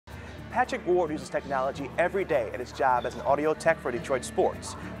Patrick Ward uses technology every day at his job as an audio tech for Detroit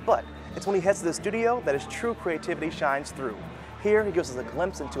sports. But it's when he heads to the studio that his true creativity shines through. Here, he gives us a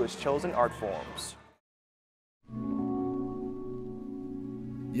glimpse into his chosen art forms.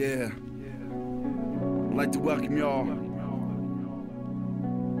 Yeah. I'd like to welcome y'all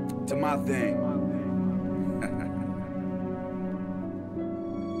to my thing.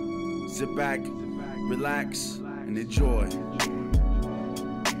 Sit back, relax, and enjoy.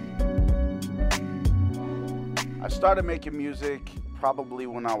 I started making music probably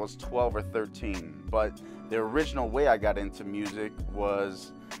when I was 12 or 13, but the original way I got into music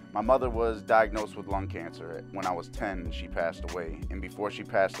was my mother was diagnosed with lung cancer when I was 10. She passed away, and before she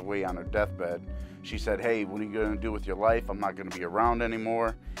passed away on her deathbed, she said, "Hey, what are you gonna do with your life? I'm not gonna be around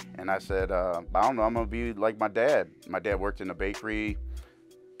anymore." And I said, "I don't know, I'm gonna be like my dad." My dad worked in a bakery,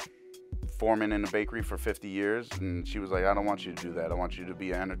 foreman in a bakery for 50 years, and she was like, "I don't want you to do that. I want you to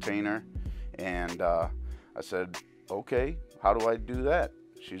be an entertainer." And I said, "Okay, how do I do that?"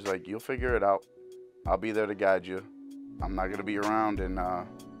 She's like, "You'll figure it out. I'll be there to guide you. I'm not gonna be around." And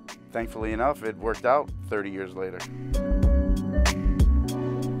thankfully enough, it worked out 30 years later.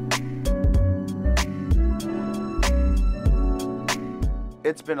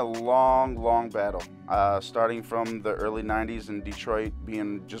 It's been a long, long battle. Starting from the early 90s in Detroit,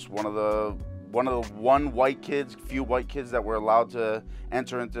 being just one of the few white kids that were allowed to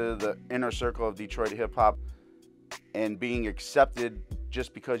enter into the inner circle of Detroit hip hop, and being accepted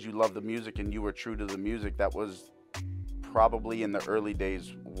just because you love the music and you were true to the music. That was probably in the early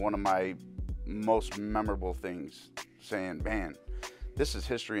days one of my most memorable things, saying, "Man, this is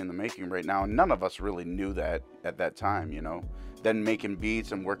history in the making right now." And none of us really knew that at that time, you know. Then making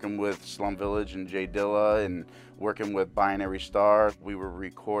beats and working with Slum Village and J, Dilla, and working with Binary Star. We were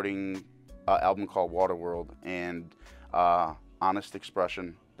recording an album called Waterworld, and Honest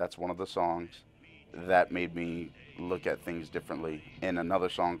Expression, that's one of the songs that made me look at things differently. And another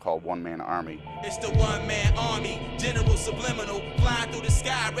song called One Man Army. It's the one man army, general subliminal, flying through the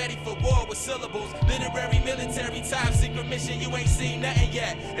sky, ready for war with syllables. Literary, military type, secret mission, you ain't seen nothing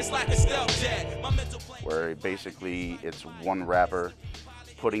yet. It's like a stealth jet. My mental plane. Where basically it's one rapper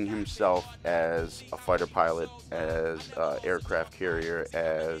putting himself as a fighter pilot, as an aircraft carrier,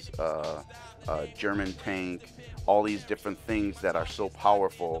 as a German tank, all these different things that are so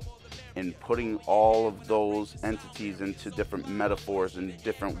powerful, and putting all of those entities into different metaphors and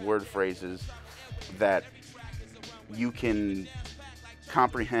different word phrases that you can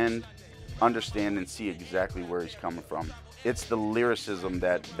comprehend, understand, and see exactly where he's coming from. It's the lyricism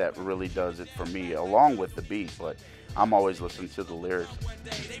that really does it for me, along with the beat, but I'm always listening to the lyrics.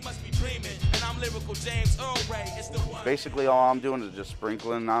 Basically, all I'm doing is just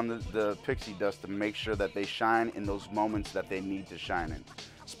sprinkling on the pixie dust to make sure that they shine in those moments that they need to shine in.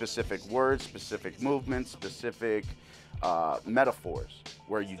 Specific words, specific movements, specific metaphors,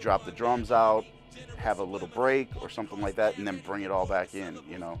 where you drop the drums out, have a little break or something like that, and then bring it all back in,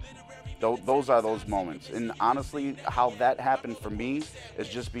 you know. Those are those moments. And honestly, how that happened for me is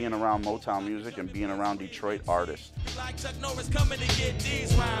just being around Motown music and being around Detroit artists. Like Chuck Norris coming to get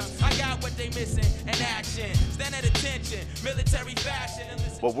these rhymes. I got what they missing, an action. Stand at attention, military fashion. And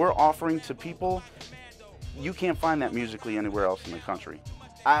listen. What we're offering to people, you can't find that musically anywhere else in the country.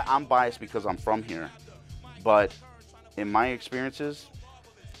 I'm biased because I'm from here, but in my experiences,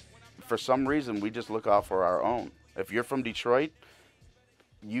 for some reason, we just look out for our own. If you're from Detroit,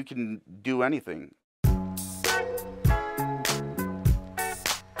 you can do anything.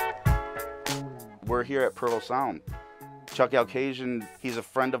 We're here at Pearl Sound. Chuck Alcasian, he's a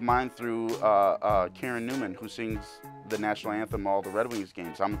friend of mine through Karen Newman, who sings the national anthem all the Red Wings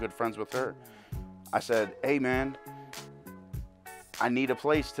games. I'm good friends with her. I said, "Hey man, I need a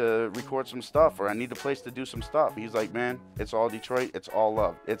place to record some stuff, or I need a place to do some stuff." He's like, "Man, it's all Detroit, it's all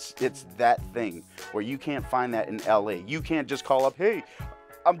love." It's that thing where you can't find that in LA. You can't just call up, "Hey,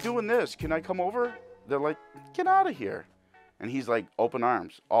 I'm doing this, can I come over?" They're like, "Get out of here." And he's like, open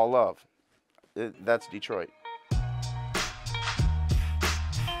arms, all love. That's Detroit.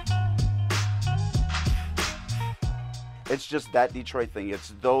 It's just that Detroit thing.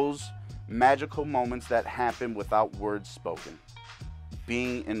 It's those magical moments that happen without words spoken.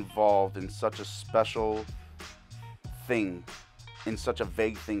 Being involved in such a special thing, in such a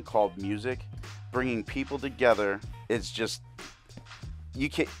vague thing called music, bringing people together, it's just, you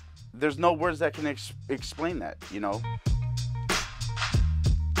can't, there's no words that can explain that, you know?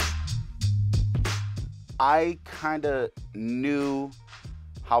 I kind of knew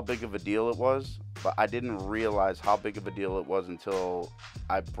how big of a deal it was, but I didn't realize how big of a deal it was until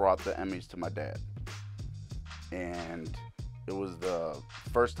I brought the Emmys to my dad. And It was the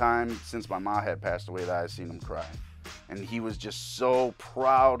first time since my mom had passed away that I had seen him cry. And he was just so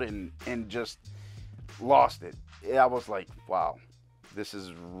proud and just lost it. I was like, wow, this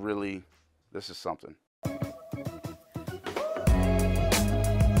is something.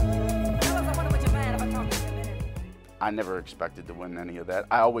 I never expected to win any of that.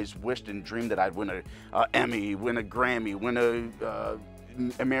 I always wished and dreamed that I'd win an Emmy, win a Grammy, win a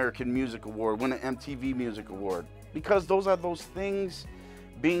American Music Award, win an MTV Music Award. Because those are those things,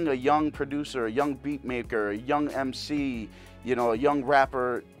 being a young producer, a young beat maker, a young MC, you know, a young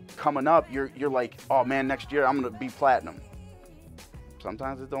rapper coming up, you're like, oh man, next year I'm gonna be platinum.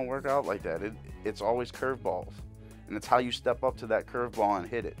 Sometimes it don't work out like that. It's always curveballs. And it's how you step up to that curveball and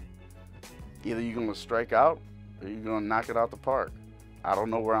hit it. Either you're gonna strike out, or you're gonna knock it out the park. I don't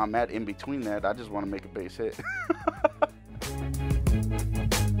know where I'm at in between that. I just want to make a base hit.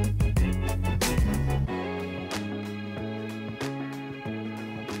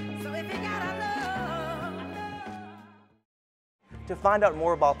 To find out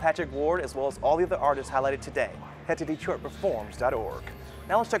more about Patrick Ward as well as all the other artists highlighted today, head to DetroitPerforms.org.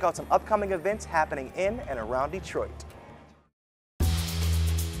 Now let's check out some upcoming events happening in and around Detroit.